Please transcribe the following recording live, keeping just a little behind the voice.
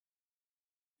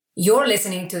You're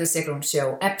listening to The Sigrun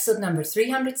Show, episode number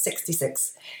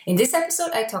 366. In this episode,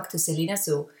 I talked to Selena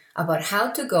Su about how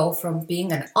to go from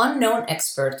being an unknown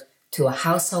expert to a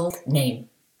household name.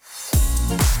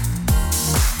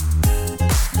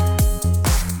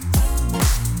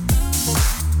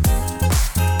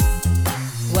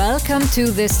 Welcome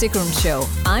to The Sigrun Show.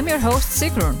 I'm your host,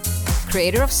 Sigrun,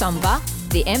 creator of Samba,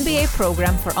 the MBA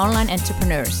program for online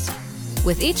entrepreneurs.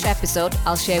 With each episode,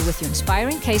 I'll share with you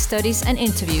inspiring case studies and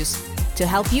interviews to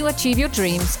help you achieve your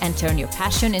dreams and turn your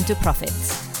passion into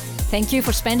profits. Thank you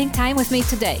for spending time with me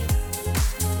today.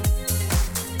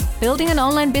 Building an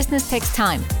online business takes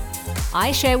time.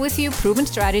 I share with you proven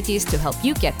strategies to help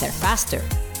you get there faster.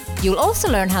 You'll also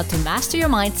learn how to master your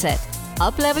mindset,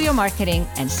 up-level your marketing,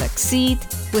 and succeed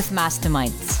with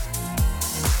masterminds.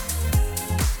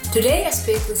 Today, I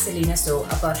speak with Selena Su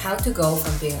about how to go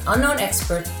from being an unknown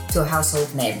expert to a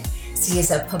household name. She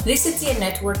is a publicity and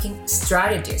networking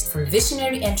strategist for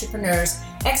visionary entrepreneurs,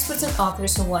 experts, and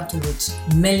authors who want to reach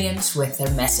millions with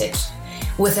their message.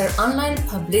 With her online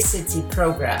publicity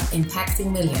program,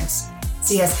 Impacting Millions,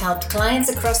 she has helped clients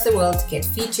across the world get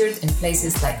featured in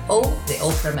places like the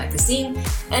Oprah magazine,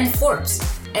 and Forbes,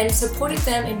 and supported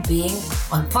them in being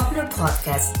on popular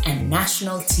podcasts and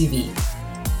national TV.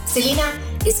 Selena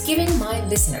is giving my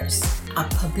listeners a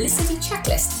publicity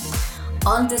checklist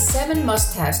on the 7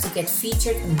 must-haves to get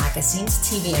featured in magazines,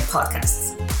 TV, and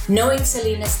podcasts. Knowing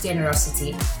Selena's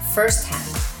generosity firsthand,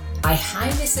 I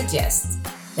highly suggest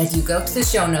that you go to the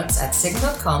show notes at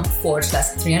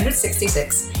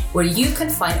sigrun.com/366, where you can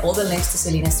find all the links to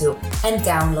Selena Su and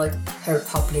download her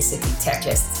publicity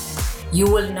checklist.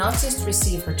 You will not just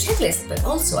receive her checklist, but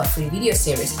also a free video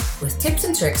series with tips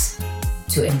and tricks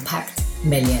to impact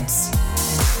millions.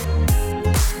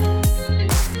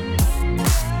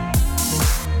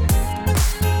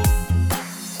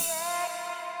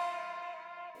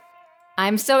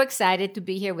 I'm so excited to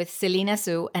be here with Selena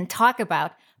Su and talk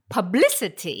about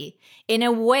publicity in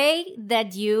a way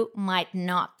that you might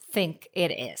not think it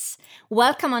is.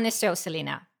 Welcome on the show,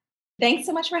 Selena. Thanks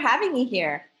so much for having me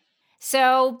here.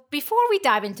 So before we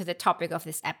dive into the topic of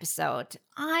this episode,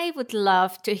 I would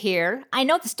love to hear, I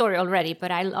know the story already,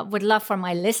 but I would love for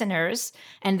my listeners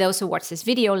and those who watch this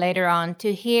video later on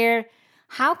to hear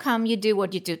how come you do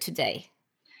what you do today?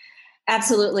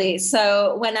 Absolutely.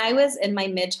 So when I was in my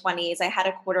mid-20s, I had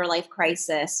a quarter-life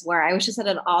crisis where I was just at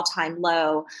an all-time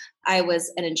low. I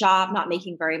was in a job not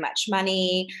making very much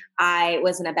money. I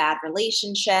was in a bad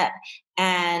relationship,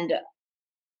 and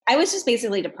I was just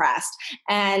basically depressed.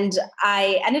 And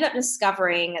I ended up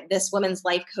discovering this women's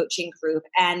life coaching group.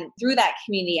 And through that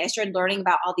community, I started learning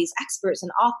about all these experts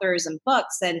and authors and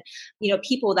books and,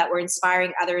 people that were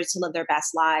inspiring others to live their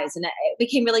best lives. And it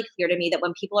became really clear to me that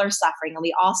when people are suffering, and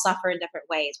we all suffer in different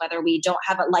ways, whether we don't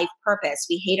have a life purpose,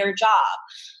 we hate our job,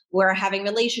 we're having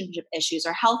relationship issues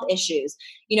or health issues.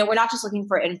 We're not just looking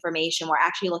for information, we're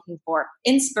actually looking for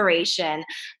inspiration.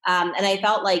 And I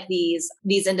felt like these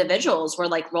individuals were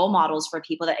like role models for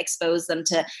people that expose them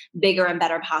to bigger and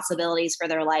better possibilities for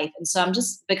their life. And so I'm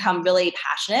just become really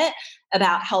passionate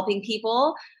about helping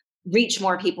people reach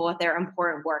more people with their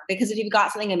important work. Because if you've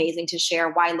got something amazing to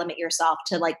share, why limit yourself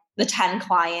to like the 10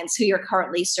 clients who you're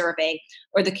currently serving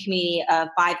or the community of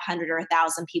 500 or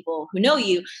 1,000 people who know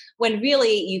you, when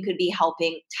really you could be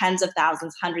helping tens of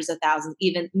thousands, hundreds of thousands,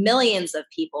 even millions of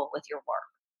people with your work.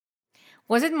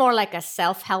 Was it more like a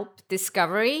self-help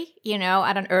discovery,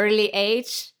 at an early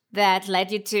age that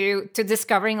led you to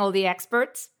discovering all the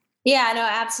experts? Yeah, no,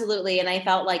 absolutely. And I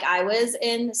felt like I was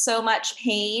in so much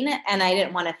pain and I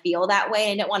didn't want to feel that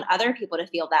way. I didn't want other people to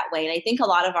feel that way. And I think a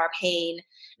lot of our pain,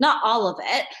 not all of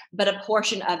it, but a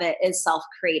portion of it is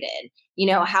self-created.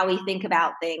 How we think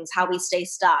about things, how we stay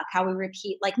stuck, how we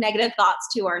repeat like negative thoughts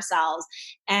to ourselves.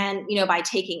 And, by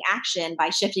taking action,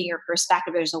 by shifting your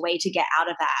perspective, there's a way to get out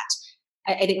of that.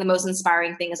 I think the most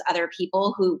inspiring thing is other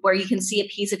people where you can see a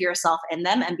piece of yourself in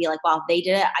them and be like, well, if they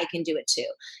did it, I can do it too.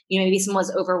 Maybe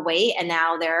someone's overweight and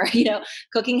now they're,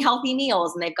 cooking healthy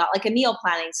meals and they've got like a meal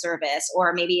planning service,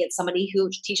 or maybe it's somebody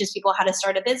who teaches people how to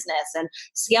start a business and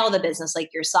scale the business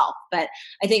like yourself. But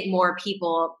I think more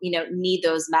people, need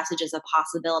those messages of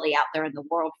possibility out there in the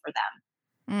world for them.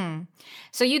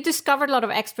 So you discovered a lot of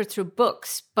experts through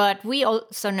books, but we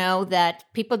also know that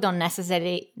people don't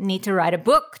necessarily need to write a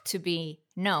book to be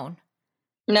known.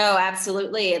 No,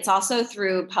 absolutely. It's also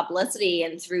through publicity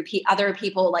and through other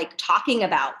people like talking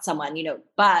about someone,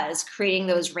 buzz, creating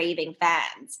those raving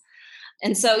fans.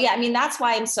 And so, yeah, I mean, that's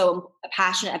why I'm so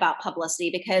passionate about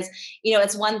publicity because,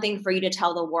 it's one thing for you to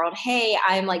tell the world, hey,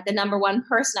 I'm like the number one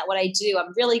person at what I do.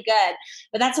 I'm really good.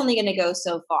 But that's only going to go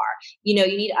so far. You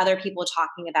need other people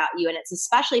talking about you. And it's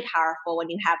especially powerful when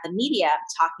you have the media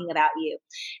talking about you.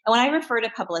 And when I refer to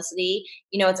publicity,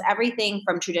 it's everything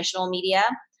from traditional media.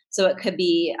 So it could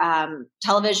be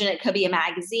television, it could be a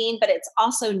magazine, but it's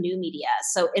also new media.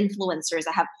 So influencers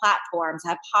that have platforms,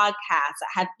 that have podcasts, that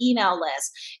have email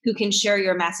lists who can share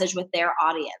your message with their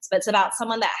audience. But it's about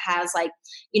someone that has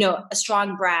a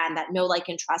strong brand, that know, like,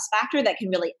 and trust factor that can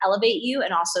really elevate you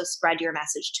and also spread your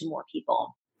message to more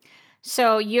people.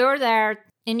 So you're there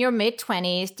in your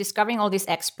mid-20s, discovering all these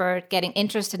experts, getting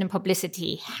interested in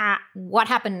publicity. What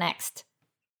happened next?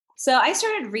 So I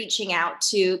started reaching out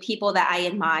to people that I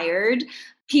admired,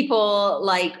 people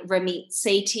like Ramit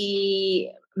Sethi,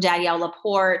 Danielle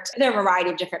Laporte. There are a variety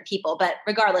of different people, but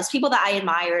regardless, people that I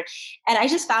admired. And I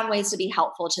just found ways to be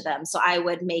helpful to them. So I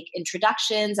would make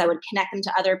introductions, I would connect them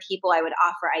to other people, I would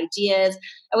offer ideas.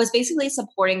 I was basically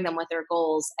supporting them with their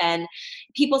goals. And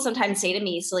people sometimes say to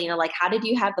me, Selena, like, how did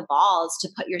you have the balls to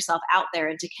put yourself out there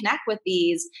and to connect with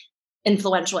these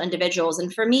influential individuals?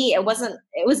 And for me, it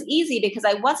was easy because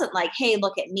I wasn't like, hey,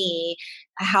 look at me,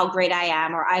 how great I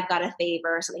am, or I've got a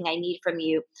favor, something I need from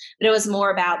you. But it was more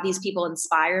about, these people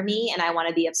inspire me and I want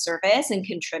to be of service and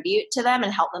contribute to them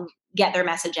and help them get their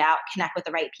message out, connect with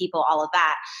the right people, all of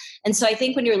that. And so I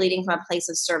think when you're leading from a place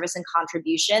of service and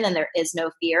contribution, then there is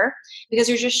no fear because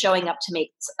you're just showing up to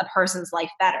make a person's life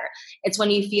better. It's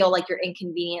when you feel like you're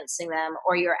inconveniencing them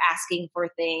or you're asking for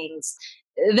things,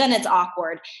 then it's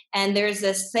awkward. And there's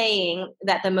this saying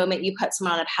that the moment you put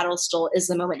someone on a pedestal is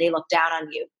the moment they look down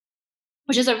on you,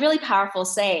 which is a really powerful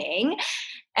saying.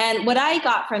 And what I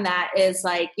got from that is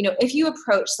like, if you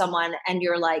approach someone and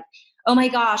you're like, oh my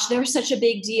gosh, they're such a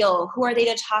big deal, who are they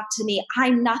to talk to me?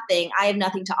 I'm nothing. I have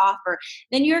nothing to offer.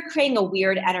 Then you're creating a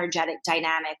weird energetic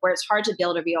dynamic where it's hard to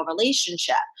build a real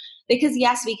relationship. Because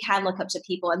yes, we can look up to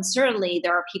people. And certainly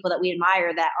there are people that we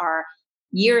admire that are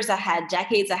years ahead,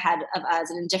 decades ahead of us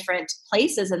and in different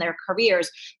places in their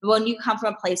careers. But when you come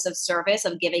from a place of service,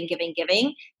 of giving, giving,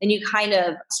 giving, then you kind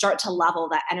of start to level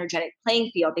that energetic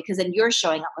playing field because then you're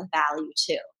showing up with value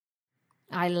too.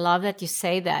 I love that you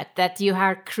say that you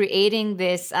are creating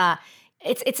this.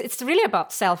 It's really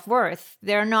about self-worth.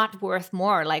 They're not worth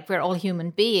more, like we're all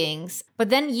human beings. But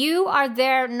then you are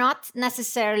there not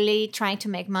necessarily trying to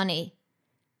make money.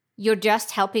 You're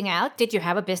just helping out. Did you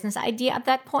have a business idea at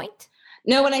that point?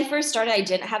 No, when I first started, I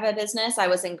didn't have a business. I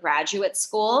was in graduate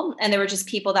school and there were just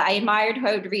people that I admired who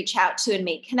I would reach out to and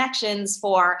make connections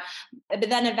for. But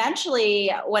then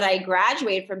eventually, when I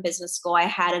graduated from business school, I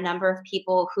had a number of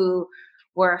people who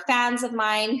were fans of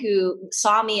mine who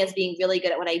saw me as being really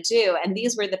good at what I do. And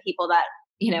these were the people that,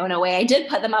 in a way, I did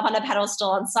put them up on a pedestal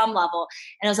on some level.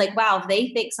 And I was like, wow, if they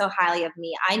think so highly of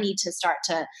me, I need to start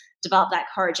to develop that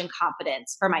courage and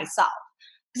confidence for myself.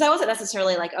 Because I wasn't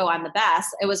necessarily like, oh, I'm the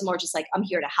best. It was more just like, I'm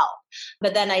here to help.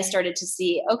 But then I started to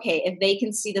see, okay, if they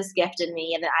can see this gift in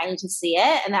me and then I need to see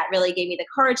it. And that really gave me the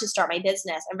courage to start my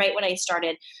business. And right when I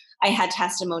started, I had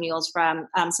testimonials from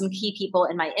some key people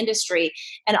in my industry.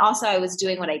 And also I was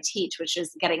doing what I teach, which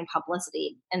is getting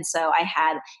publicity. And so I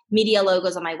had media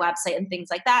logos on my website and things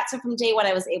like that. So from day one,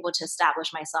 I was able to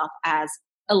establish myself as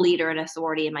a leader and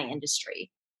authority in my industry.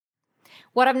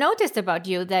 What I've noticed about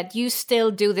you that you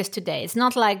still do this today. It's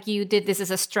not like you did this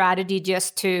as a strategy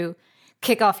just to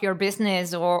kick off your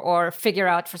business or figure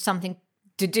out for something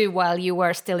to do while you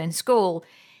were still in school.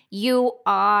 You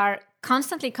are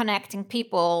constantly connecting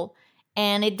people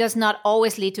and it does not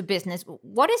always lead to business.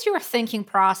 What is your thinking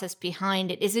process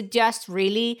behind it? Is it just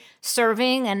really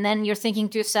serving and then you're thinking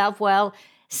to yourself, well,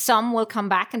 some will come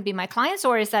back and be my clients,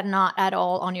 or is that not at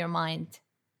all on your mind?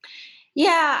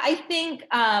 Yeah, I think,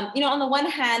 on the one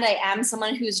hand, I am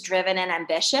someone who's driven and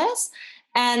ambitious.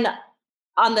 And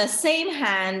on the same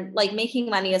hand, like, making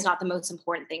money is not the most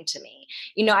important thing to me.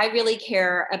 I really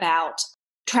care about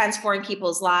transforming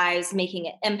people's lives, making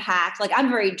an impact. Like, I'm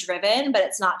very driven, but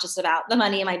it's not just about the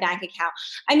money in my bank account.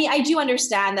 I mean, I do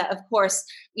understand that, of course,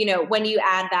 when you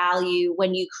add value,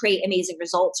 when you create amazing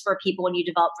results for people, when you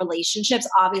develop relationships,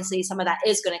 obviously some of that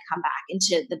is going to come back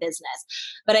into the business.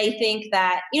 But I think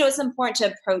that, it's important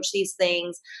to approach these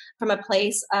things from a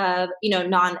place of,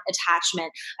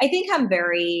 non-attachment. I think I'm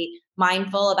very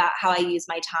mindful about how I use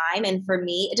my time. And for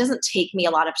me, it doesn't take me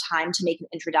a lot of time to make an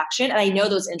introduction. And I know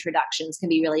those introductions can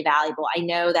be really valuable. I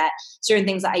know that certain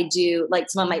things that I do, like,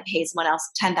 someone might pay someone else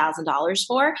 $10,000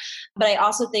 for. But I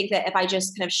also think that if I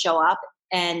just kind of show up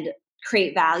and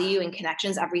create value and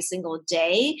connections every single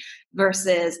day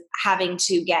versus having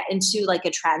to get into like a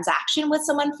transaction with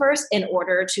someone first in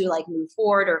order to like move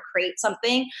forward or create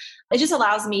something. It just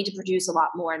allows me to produce a lot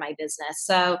more in my business.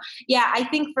 So yeah, I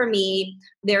think for me,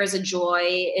 there is a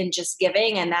joy in just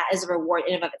giving, and that is a reward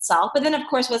in and of itself. But then of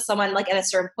course with someone like at a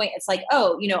certain point, it's like,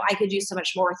 oh, I could do so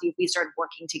much more with you if we started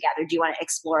working together. Do you want to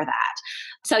explore that?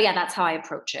 So yeah, that's how I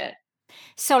approach it.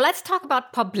 So let's talk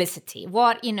about publicity.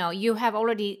 You have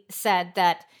already said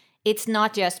that it's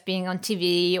not just being on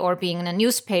TV or being in a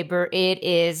newspaper, it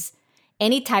is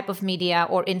any type of media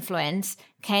or influence.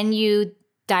 Can you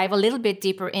dive a little bit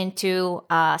deeper into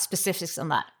specifics on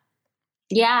that?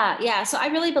 Yeah. So I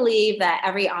really believe that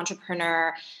every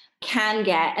entrepreneur can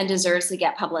get and deserves to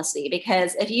get publicity,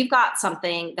 because if you've got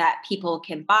something that people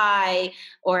can buy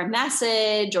or a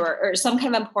message or some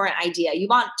kind of important idea, you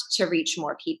want to reach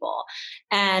more people.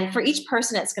 And for each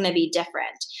person, it's going to be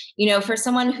different. For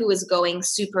someone who is going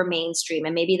super mainstream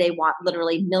and maybe they want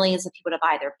literally millions of people to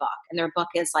buy their book and their book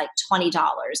is like $20,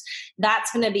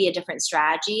 that's going to be a different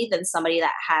strategy than somebody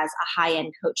that has a high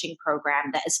end coaching program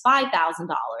that is $5,000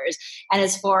 and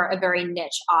is for a very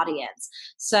niche audience.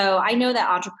 So I know that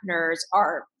entrepreneurs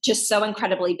are just so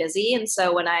incredibly busy. And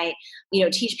so when I,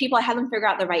 teach people, I have them figure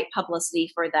out the right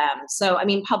publicity for them. So, I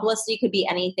mean, publicity could be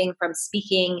anything from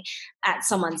speaking at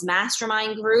someone's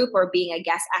mastermind group or being a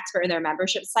guest expert in their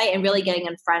membership site and really getting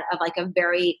in front of like a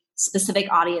very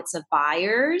specific audience of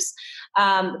buyers.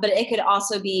 But it could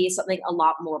also be something a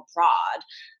lot more broad,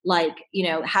 like,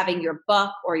 having your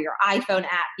book or your iPhone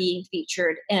app being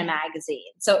featured in a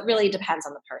magazine. So it really depends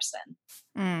on the person.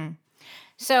 Mm.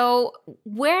 So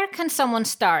where can someone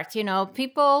start?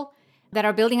 People that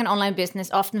are building an online business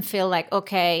often feel like,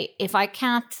 okay, if I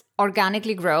can't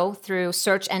organically grow through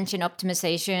search engine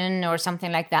optimization or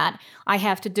something like that, I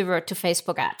have to divert to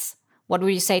Facebook ads. What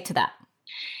would you say to that?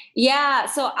 Yeah.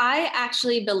 So I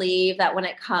actually believe that when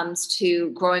it comes to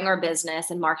growing our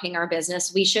business and marketing our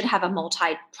business, we should have a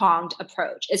multi-pronged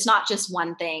approach. It's not just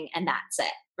one thing and that's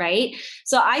it. Right.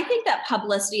 So I think that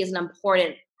publicity is an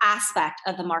important aspect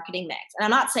of the marketing mix. And I'm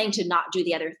not saying to not do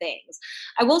the other things.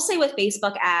 I will say with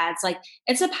Facebook ads, like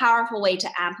it's a powerful way to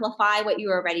amplify what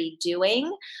you're already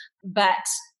doing, but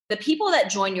the people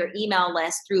that join your email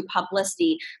list through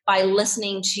publicity by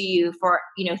listening to you for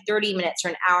 30 minutes or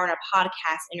an hour in a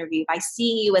podcast interview, by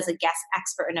seeing you as a guest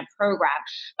expert in a program,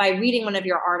 by reading one of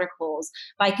your articles,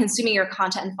 by consuming your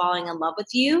content and falling in love with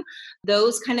you,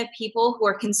 those kind of people who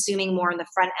are consuming more in the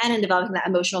front end and developing that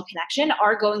emotional connection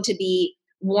are going to be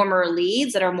warmer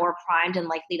leads that are more primed and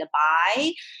likely to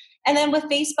buy. And then with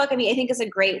Facebook, I mean, I think it's a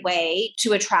great way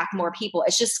to attract more people.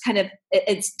 It's just kind of,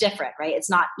 it's different, right? It's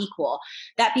not equal.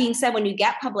 That being said, when you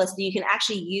get publicity, you can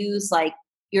actually use like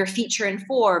your feature in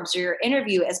Forbes or your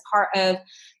interview as part of,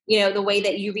 the way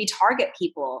that you retarget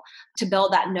people to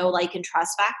build that know, like, and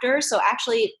trust factor. So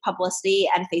actually publicity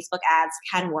and Facebook ads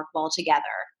can work well together.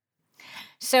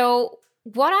 So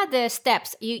what are the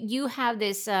steps? You have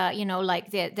this,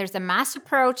 there's a mass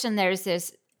approach and there's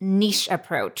this niche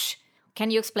approach. Can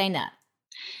you explain that?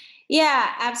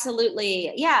 Yeah,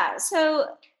 absolutely. Yeah. So,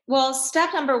 well,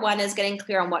 step number one is getting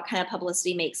clear on what kind of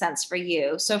publicity makes sense for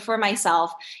you. So for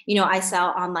myself, I sell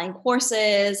online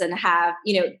courses and have,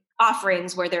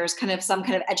 offerings where there's kind of some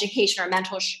kind of education or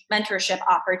mentorship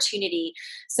opportunity.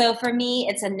 So for me,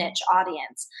 it's a niche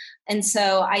audience. And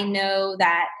so I know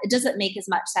that it doesn't make as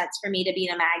much sense for me to be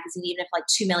in a magazine, even if like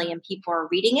 2 million people are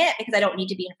reading it, because I don't need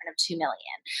to be in front of 2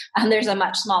 million. There's a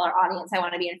much smaller audience I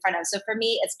want to be in front of. So for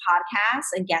me, it's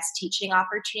podcasts and guest teaching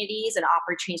opportunities and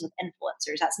opportunities with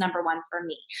influencers. That's number one for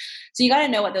me. So you got to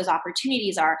know what those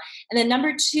opportunities are. And then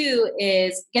number two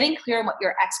is getting clear on what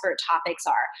your expert topics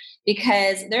are,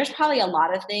 because there's probably a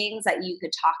lot of things that you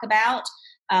could talk about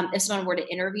if someone were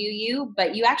to interview you,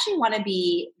 but you actually want to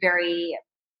be very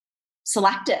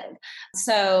selective.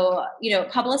 So,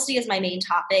 publicity is my main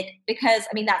topic because,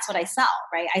 I mean, that's what I sell,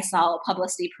 right? I sell a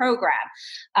publicity program.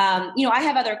 I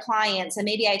have other clients and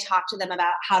maybe I talk to them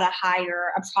about how to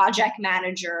hire a project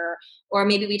manager, or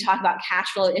maybe we talk about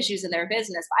cash flow issues in their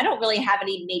business. But I don't really have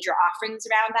any major offerings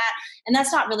around that. And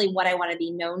that's not really what I want to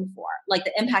be known for. Like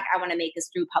the impact I want to make is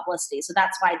through publicity. So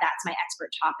that's why that's my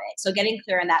expert topic. So getting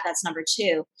clear on that, that's number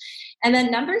two. And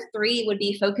then number three would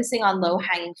be focusing on low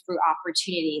hanging fruit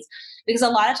opportunities. Because a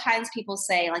lot of times people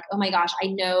say like, oh my gosh, I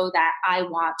know that I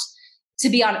want to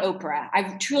be on Oprah.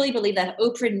 I truly believe that if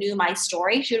Oprah knew my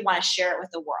story, she would want to share it with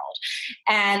the world.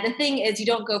 And the thing is, you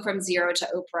don't go from zero to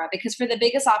Oprah, because for the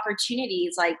biggest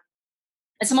opportunities, like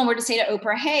if someone were to say to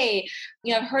Oprah, hey,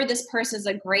 I've heard this person is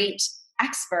a great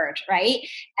expert, right?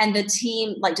 And the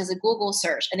team like does a Google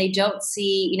search and they don't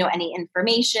see, any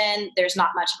information. There's not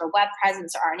much of a web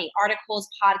presence or any articles,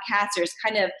 podcasts.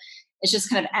 It's just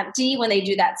kind of empty when they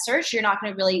do that search. You're not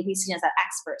going to really be seen as that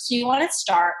expert. So you want to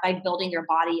start by building your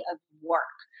body of work.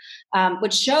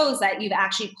 Which shows that you've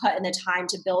actually put in the time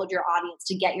to build your audience,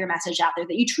 to get your message out there,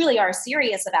 that you truly are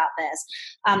serious about this.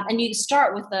 And you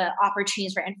start with the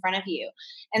opportunities right in front of you.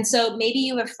 And so maybe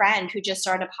you have a friend who just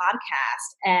started a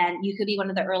podcast and you could be one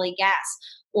of the early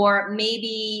guests. Or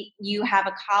maybe you have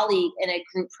a colleague in a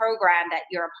group program that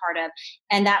you're a part of,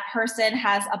 and that person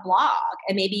has a blog,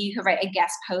 and maybe you could write a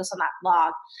guest post on that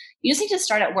blog. You just need to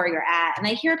start at where you're at. And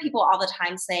I hear people all the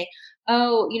time say,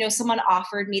 oh, someone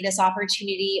offered me this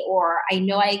opportunity, or I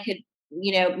know I could,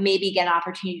 maybe get an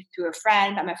opportunity through a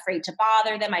friend. I'm afraid to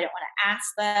bother them. I don't want to ask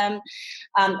them.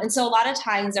 And so a lot of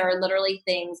times there are literally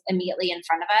things immediately in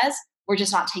front of us. We're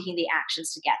just not taking the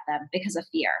actions to get them because of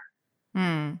fear.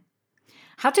 Hmm.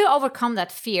 How to overcome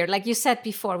that fear? Like you said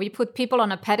before, we put people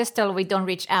on a pedestal, we don't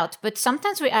reach out. But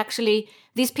sometimes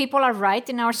these people are right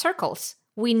in our circles.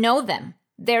 We know them.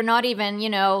 They're not even,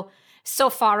 so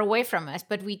far away from us,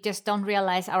 but we just don't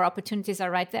realize our opportunities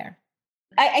are right there.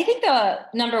 I think the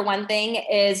number one thing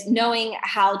is knowing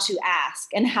how to ask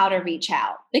and how to reach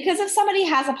out. Because if somebody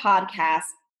has a podcast,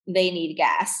 they need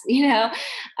guests,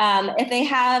 if they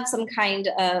have some kind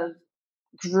of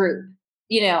group,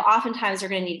 oftentimes they're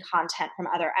going to need content from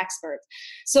other experts.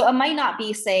 So it might not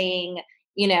be saying,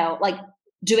 like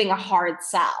doing a hard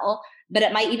sell, but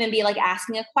it might even be like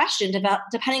asking a question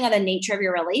depending on the nature of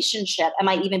your relationship. It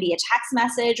might even be a text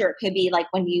message, or it could be like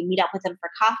when you meet up with them for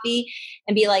coffee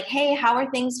and be like, hey, how are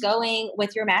things going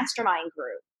with your mastermind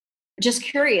group? Just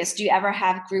curious, do you ever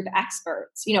have group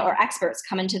experts, or experts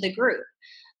come into the group?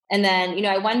 And then,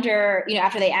 I wonder,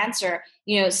 after they answer,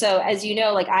 so as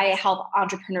like I help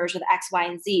entrepreneurs with X, Y,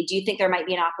 and Z. Do you think there might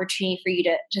be an opportunity for you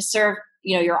to serve,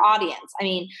 your audience? I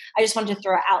mean, I just wanted to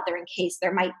throw it out there in case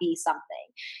there might be something.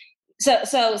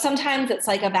 So sometimes it's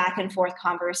like a back and forth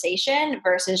conversation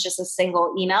versus just a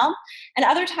single email. And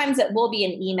other times it will be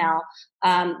an email,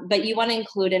 but you want to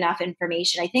include enough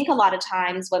information. I think a lot of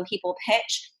times when people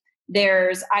pitch,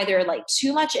 there's either like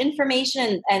too much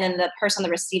information and then the person on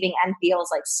the receiving end feels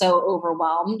like so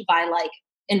overwhelmed by like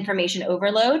information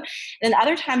overload. And then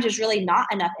other times there's really not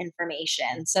enough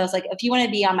information. So it's like, if you want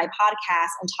to be on my podcast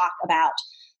and talk about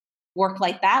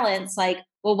work-life balance, like,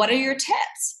 well, what are your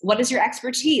tips? What is your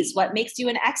expertise? What makes you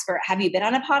an expert? Have you been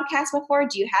on a podcast before?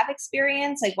 Do you have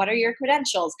experience? Like, what are your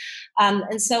credentials?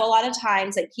 And so a lot of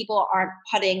times like people aren't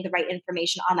putting the right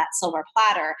information on that silver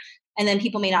platter. And then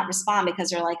people may not respond because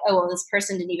they're like, oh, well, this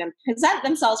person didn't even present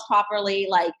themselves properly.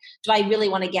 Like, do I really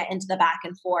want to get into the back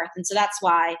and forth? And so that's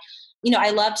why, I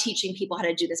love teaching people how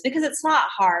to do this, because it's not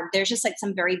hard. There's just like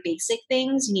some very basic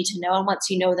things you need to know. And once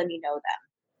you know them, you know them.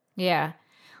 Yeah.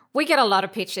 We get a lot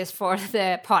of pitches for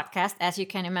the podcast, as you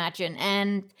can imagine.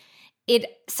 And it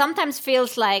sometimes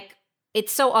feels like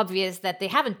it's so obvious that they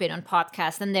haven't been on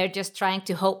podcasts and they're just trying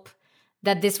to hope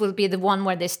that this will be the one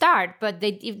where they start, but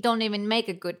they don't even make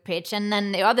a good pitch. And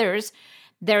then the others,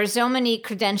 there are so many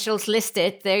credentials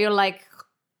listed there. You're like,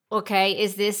 okay,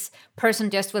 is this person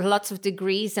just with lots of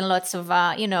degrees and lots of,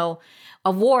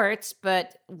 awards,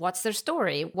 but what's their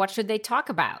story? What should they talk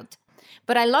about?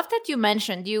 But I love that you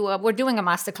mentioned you were doing a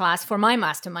masterclass for my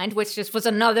mastermind, which just was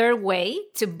another way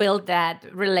to build that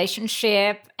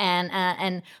relationship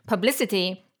and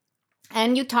publicity.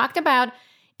 And you talked about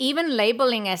even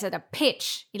labeling as a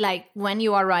pitch, like when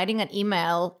you are writing an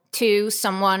email to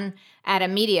someone at a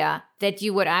media, that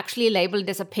you would actually label it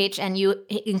as a pitch and you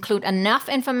include enough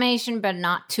information, but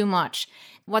not too much.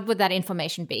 What would that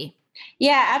information be?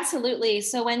 Yeah, absolutely.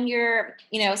 So when you're,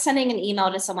 sending an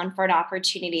email to someone for an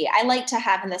opportunity, I like to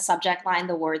have in the subject line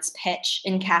the words pitch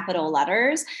in capital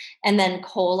letters and then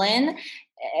colon.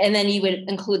 And then you would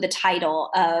include the title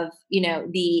of,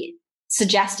 the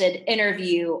suggested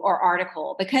interview or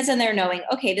article, because then they're knowing,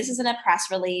 okay, this isn't a press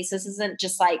release. This isn't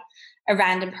just like a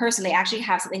random person. They actually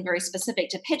have something very specific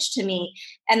to pitch to me.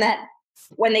 And that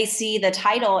when they see the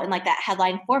title in like that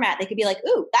headline format, they could be like,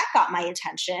 ooh, that got my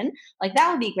attention. Like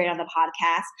that would be great on the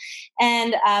podcast.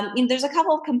 And there's a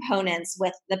couple of components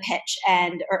with the pitch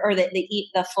and or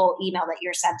the full email that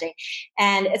you're sending.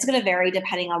 And it's going to vary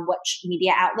depending on which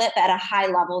media outlet, but at a high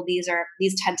level, these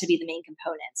tend to be the main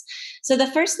components. So the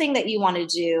first thing that you want to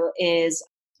do is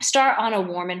start on a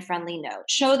warm and friendly note.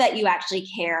 Show that you actually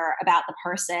care about the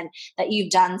person, that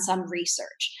you've done some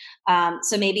research.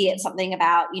 So maybe it's something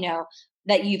about,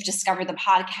 that you've discovered the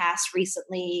podcast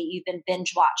recently, you've been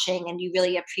binge watching and you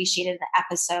really appreciated the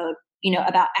episode.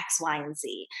 about X, Y, and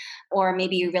Z. Or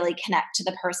maybe you really connect to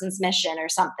the person's mission or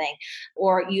something,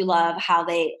 or you love how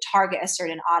they target a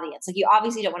certain audience. Like you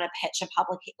obviously don't want to pitch a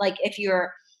public, like if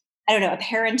you're, I don't know, a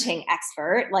parenting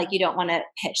expert, like you don't want to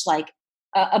pitch like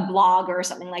a blog or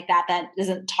something like that that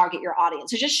doesn't target your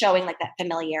audience. So just showing like that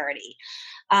familiarity.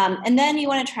 And then you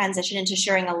want to transition into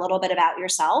sharing a little bit about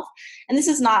yourself. And this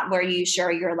is not where you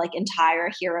share your like entire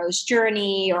hero's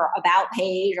journey or about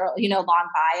page or, long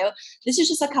bio. This is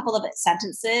just a couple of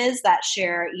sentences that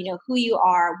share, who you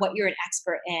are, what you're an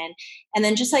expert in, and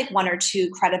then just like one or two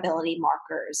credibility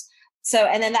markers. So,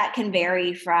 and then that can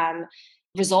vary from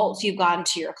results you've gotten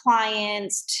to your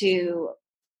clients to,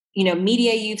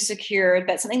 media you've secured,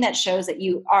 but something that shows that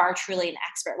you are truly an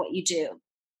expert at what you do.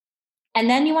 And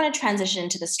then you want to transition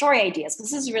into the story ideas,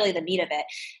 because this is really the meat of it.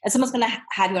 If someone's going to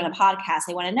have you on a podcast,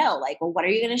 they want to know, like, well, what are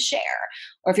you going to share?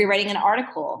 Or if you're writing an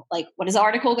article, like, what is the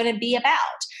article going to be about?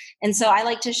 And so I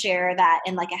like to share that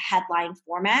in like a headline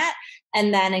format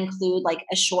and then include like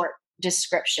a short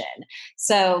description.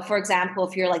 So for example,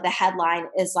 if you're like the headline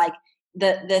is like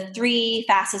the 3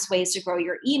 fastest ways to grow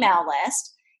your email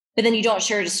list, but then you don't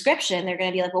share a description, they're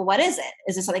going to be like, well, what is it?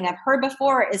 Is this something I've heard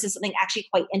before? Is this something actually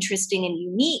quite interesting and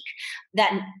unique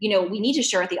that, we need to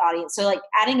share with the audience? So like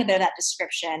adding a bit of that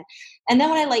description. And then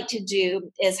what I like to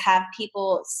do is have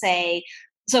people say,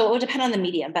 so it would depend on the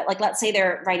medium, but like, let's say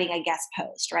they're writing a guest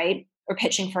post, right? Or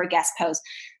pitching for a guest post.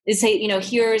 They say,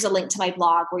 here's a link to my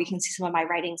blog where you can see some of my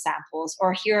writing samples,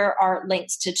 or here are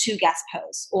links to 2 guest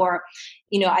posts, or,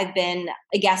 I've been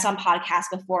a guest on podcasts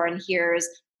before and here's,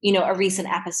 a recent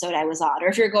episode I was on. Or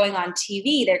if you're going on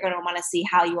TV, they're going to want to see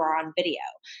how you are on video.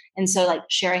 And so like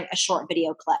sharing a short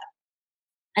video clip.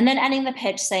 And then ending the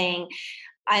pitch saying,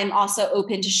 I'm also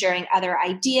open to sharing other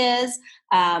ideas.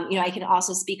 I can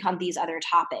also speak on these other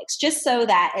topics, just so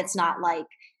that it's not like,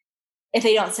 if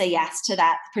they don't say yes to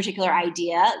that particular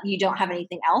idea, you don't have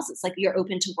anything else. It's like you're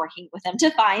open to working with them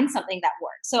to find something that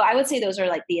works. So I would say those are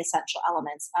like the essential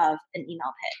elements of an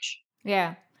email pitch.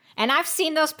 Yeah. And I've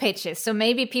seen those pitches. So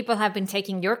maybe people have been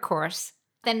taking your course,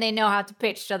 then they know how to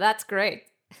pitch. So that's great.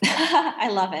 I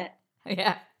love it.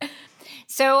 Yeah.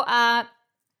 So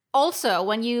also,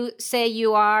 when you say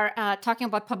you are talking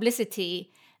about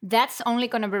publicity, that's only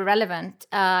going to be relevant,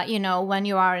 when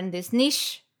you are in this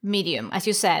niche medium, as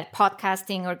you said,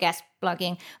 podcasting or guest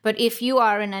blogging. But if you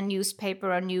are in a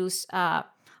newspaper or news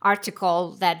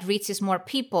article that reaches more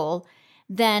people,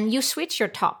 then you switch your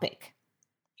topic.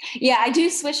 Yeah, I do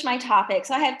switch my topics.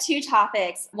 So I have 2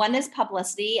 topics. One is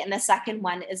publicity and the second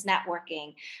one is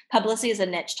networking. Publicity is a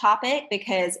niche topic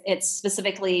because it's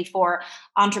specifically for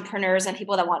entrepreneurs and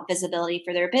people that want visibility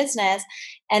for their business.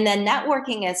 And then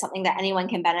networking is something that anyone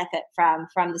can benefit from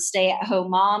the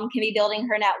stay-at-home mom can be building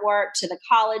her network to the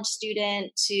college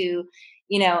student to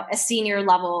a senior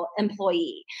level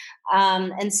employee.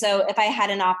 And so if I had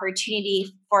an opportunity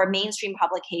for a mainstream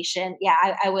publication,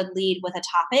 I would lead with a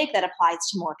topic that applies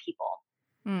to more people.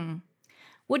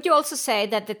 Would you also say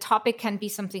that the topic can be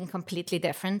something completely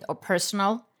different or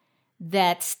personal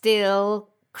that still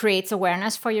creates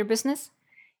awareness for your business?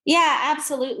 Yeah,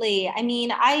 absolutely. I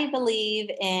mean, I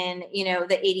believe in,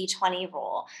 the 80-20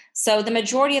 rule. So the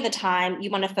majority of the time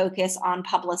you want to focus on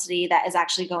publicity that is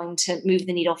actually going to move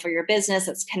the needle for your business,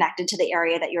 that's connected to the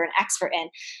area that you're an expert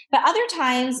in. But other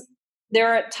times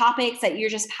there are topics that you're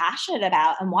just passionate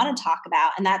about and want to talk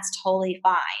about, and that's totally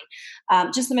fine.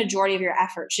 Just the majority of your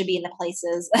effort should be in the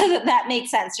places that make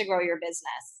sense to grow your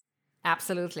business.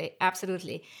 Absolutely.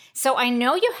 Absolutely. So I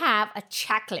know you have a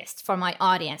checklist for my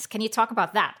audience. Can you talk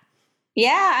about that?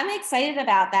 Yeah, I'm excited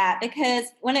about that because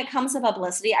when it comes to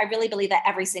publicity, I really believe that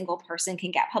every single person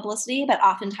can get publicity, but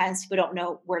oftentimes people don't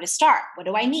know where to start. What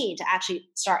do I need to actually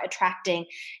start attracting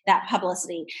that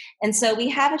publicity? And so we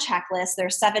have a checklist.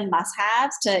 There's 7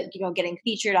 must-haves to, getting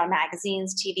featured on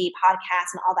magazines, TV,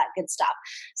 podcasts, and all that good stuff.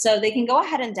 So they can go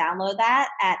ahead and download that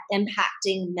at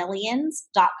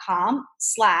impactingmillions.com/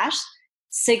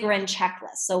 Sigrin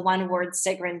checklist. So one word,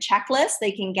 Sigrin checklist.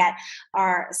 They can get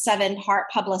our 7-part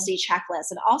publicity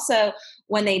checklist. And also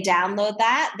when they download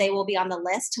that, they will be on the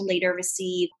list to later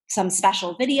receive some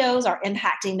special videos, our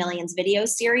Impacting Millions video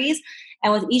series.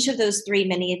 And with each of those 3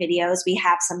 mini videos, we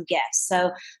have some gifts.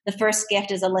 So the first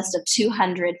gift is a list of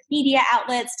 200 media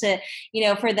outlets to,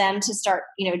 for them to start,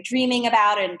 dreaming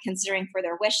about and considering for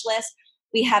their wish list.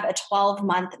 We have a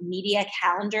 12-month media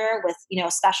calendar with,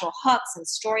 special hooks and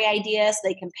story ideas so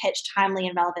they can pitch timely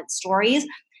and relevant stories.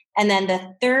 And then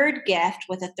the third gift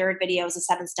with the third video is a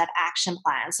 7-step action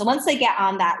plan. So once they get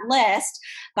on that list,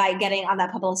 by getting on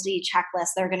that publicity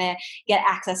checklist, they're going to get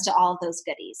access to all of those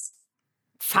goodies.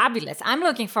 fabulous. I'm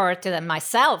looking forward to them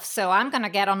myself. So I'm going to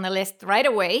get on the list right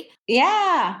away.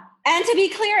 Yeah. And to be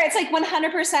clear, it's like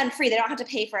 100% free. They don't have to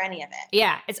pay for any of it.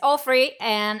 Yeah, it's all free.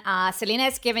 And Selena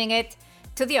is giving it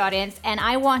to the audience. And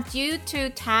I want you to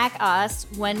tag us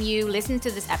when you listen to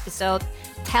this episode.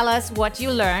 Tell us what you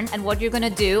learned and what you're going to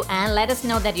do. And let us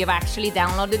know that you've actually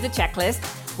downloaded the checklist.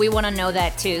 We want to know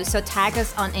that too. So tag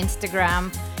us on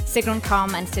Instagram,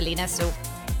 Sigrun.com and Selena Soup.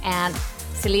 And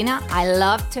Selena, I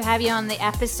love to have you on the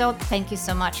episode. Thank you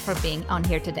so much for being on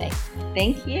here today.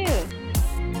 Thank you.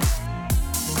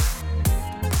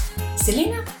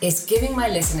 Selena is giving my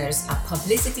listeners a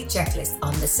publicity checklist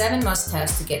on the 7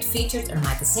 must-haves to get featured on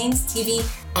magazines, TV,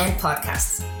 and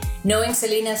podcasts. Knowing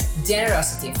Selena's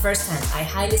generosity firsthand, I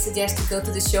highly suggest you go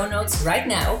to the show notes right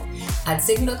now at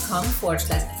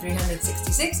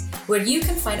sigrun.com/366, where you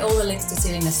can find all the links to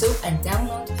Selena Soup and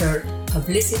download her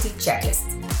publicity checklist.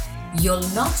 You'll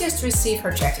not just receive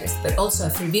her checklist, but also a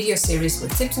free video series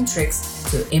with tips and tricks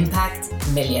to impact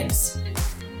millions.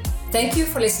 Thank you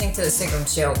for listening to The Sigrun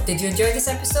Show. Did you enjoy this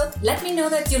episode? Let me know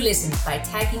that you listened by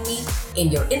tagging me in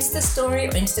your Insta story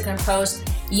or Instagram post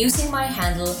using my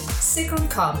handle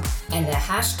Sigrun.com and the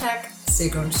hashtag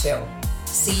Sigrun Show.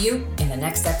 See you in the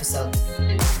next episode.